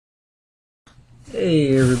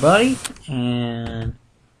Hey everybody, and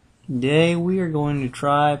today we are going to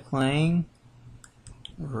try playing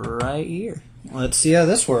right here. Let's see how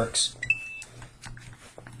this works.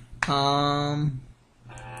 X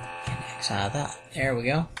out of that. There we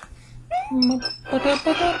go.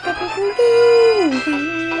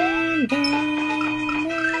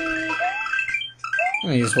 Let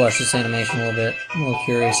me just watch this animation a little bit. I'm a little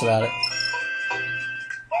curious about it.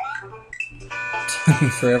 It took me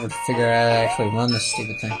forever to figure out how to actually run this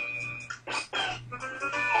stupid thing.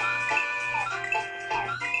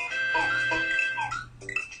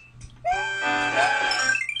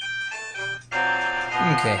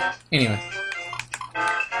 Okay, anyway.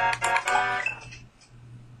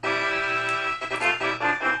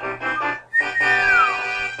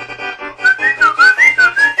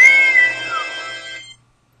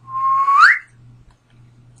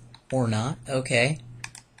 Or not, okay.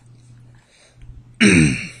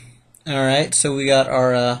 Alright, so we got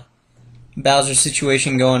our Bowser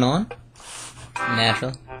situation going on.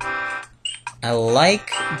 Natural. I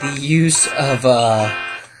like the use of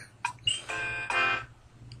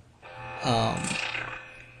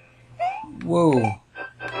whoa.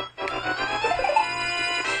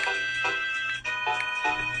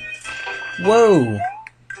 Whoa.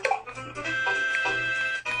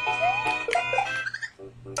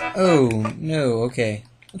 Oh, no, okay.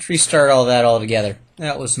 Let's restart all that altogether.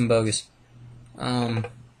 That was some bogus. I'm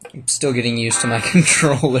still getting used to my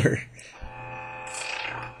controller.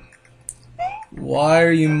 Why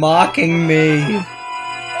are you mocking me?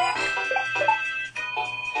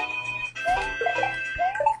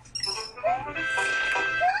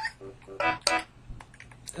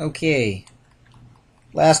 Okay.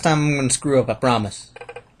 Last time I'm gonna screw up, I promise.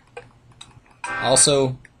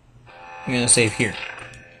 Also, I'm gonna save here.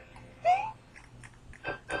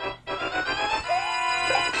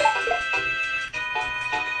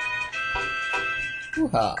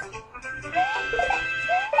 Woo-ha.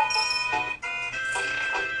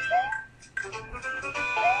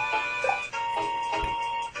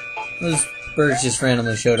 Those birds just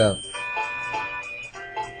randomly showed up.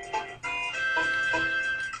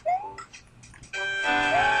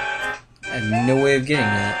 I have no way of getting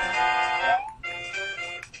that.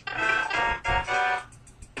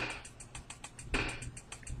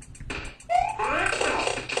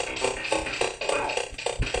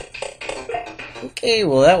 Okay,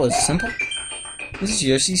 well that was simple. This is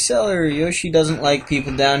Yoshi's cellar. Yoshi doesn't like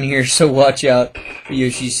people down here, so watch out for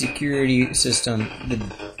Yoshi's security system. The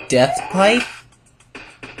death pipe?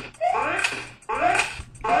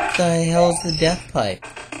 What the hell is the death pipe?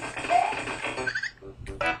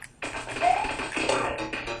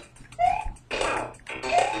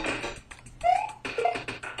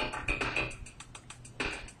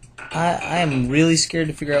 I am really scared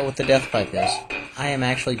to figure out what the death pipe is. I am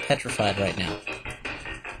actually petrified right now.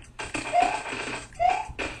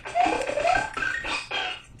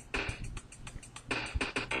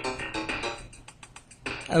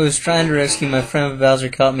 I was trying to rescue my friend, but Bowser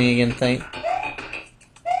caught me again, thank...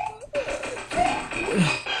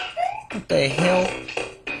 What the hell?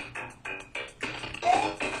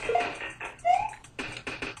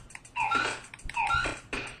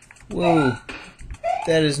 Whoa.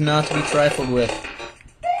 That is not to be trifled with.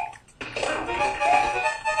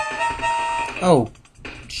 Oh.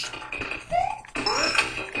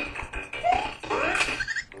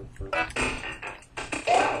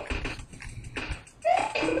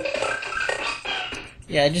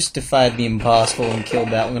 Yeah, I just defied the impossible and killed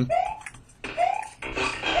that one.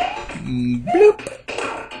 Bloop!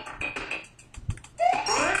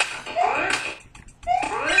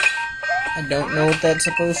 I don't know what that's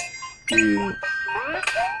supposed to do.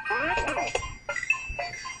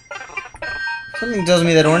 Something tells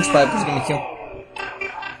me that orange pipe is gonna kill.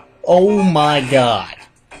 Oh my god.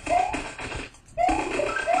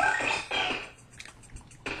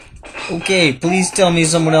 Okay, please tell me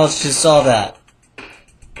someone else just saw that.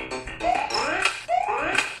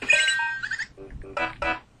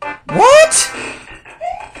 What?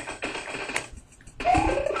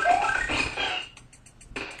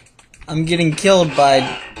 I'm getting killed by...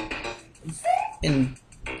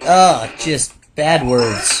 just bad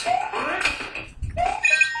words.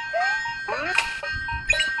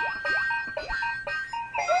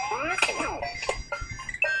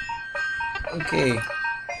 Okay.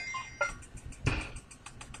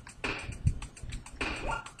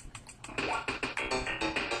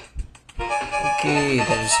 Okay,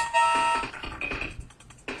 there's...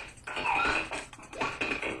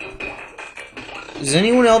 Is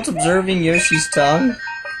anyone else observing Yoshi's tongue?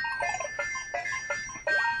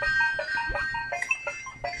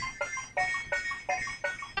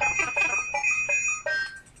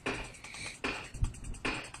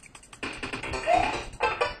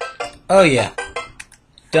 Oh yeah.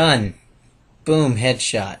 Done. Boom,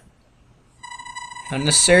 headshot. How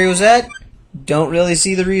necessary was that? Don't really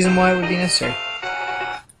see the reason why it would be necessary.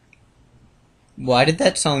 Why did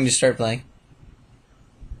that song just start playing?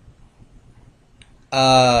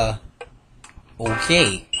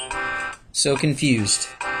 Okay. So confused.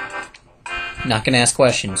 Not gonna ask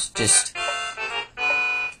questions, just...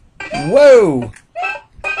 Whoa!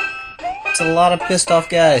 It's a lot of pissed off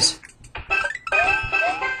guys.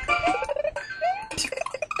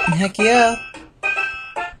 Heck yeah.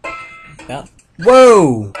 Yeah.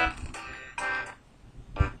 Whoa!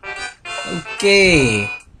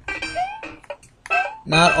 Okay.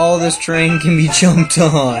 Not all this terrain can be jumped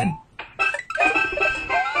on.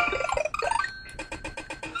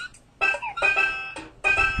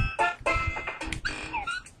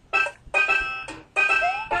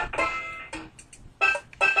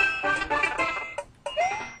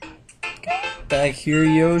 Back here,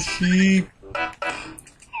 Yoshi.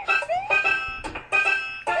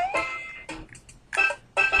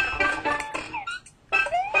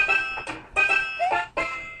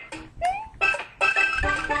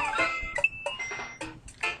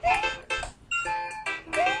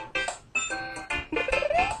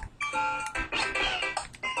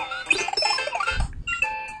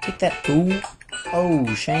 Take that, fool. Oh,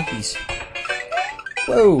 shankies.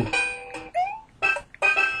 Whoa.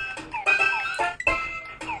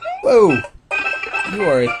 Whoa! You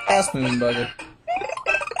are a fast-moving bugger.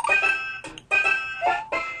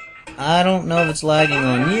 I don't know if it's lagging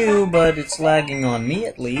on you, but it's lagging on me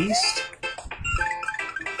at least.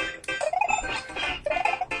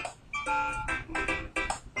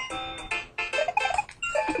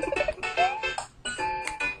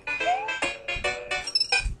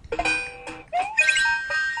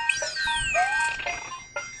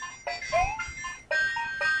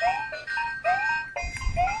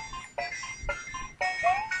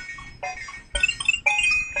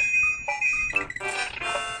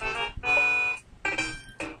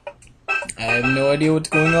 I have no idea what's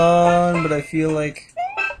going on, but I feel like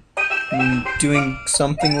I'm doing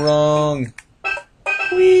something wrong.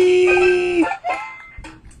 Whee!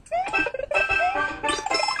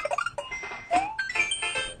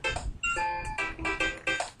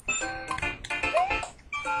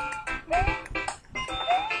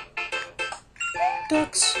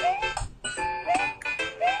 Ducks.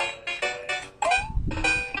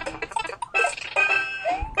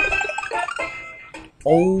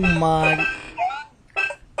 Oh my...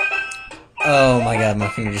 Oh my god, my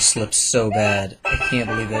finger just slipped so bad. I can't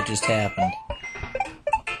believe that just happened.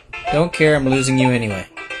 Don't care, I'm losing you anyway.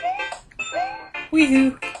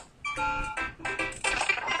 Weehoo!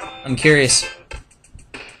 I'm curious.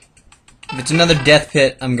 If it's another death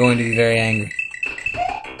pit, I'm going to be very angry.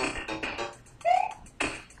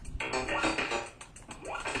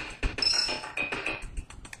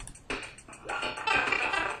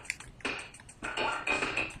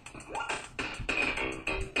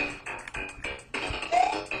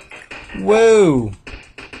 Whoa!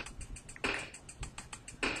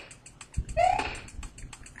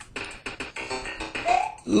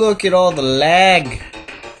 Look at all the lag.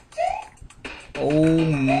 Oh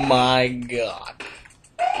my god.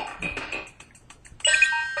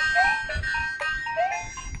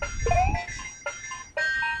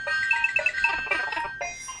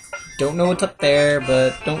 Don't know what's up there,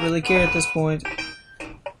 but don't really care at this point.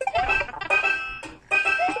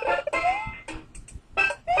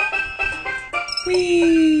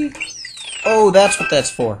 Whee! Oh, that's what that's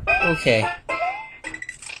for. Okay.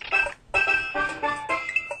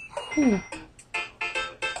 Whew.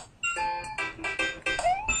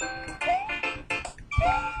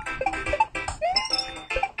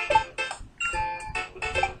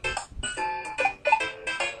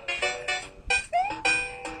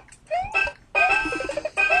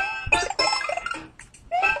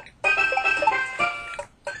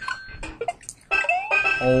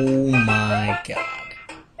 Oh my god.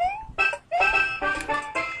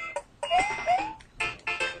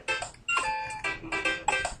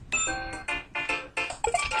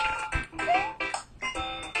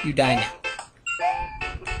 You die now.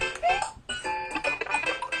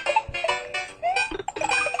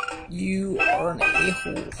 You are an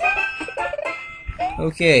a-hole.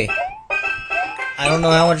 Okay. I don't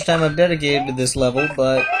know how much time I've dedicated to this level,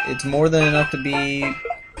 but it's more than enough to be a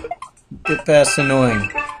bit past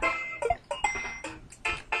annoying.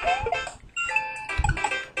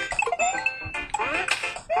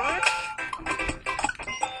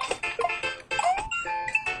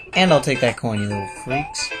 And I'll take that coin, you little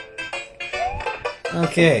freaks.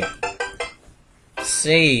 Okay.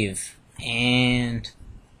 Save. And...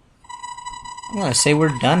 I'm gonna say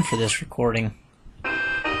we're done for this recording.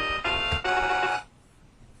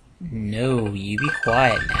 No, you be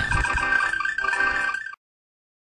quiet now.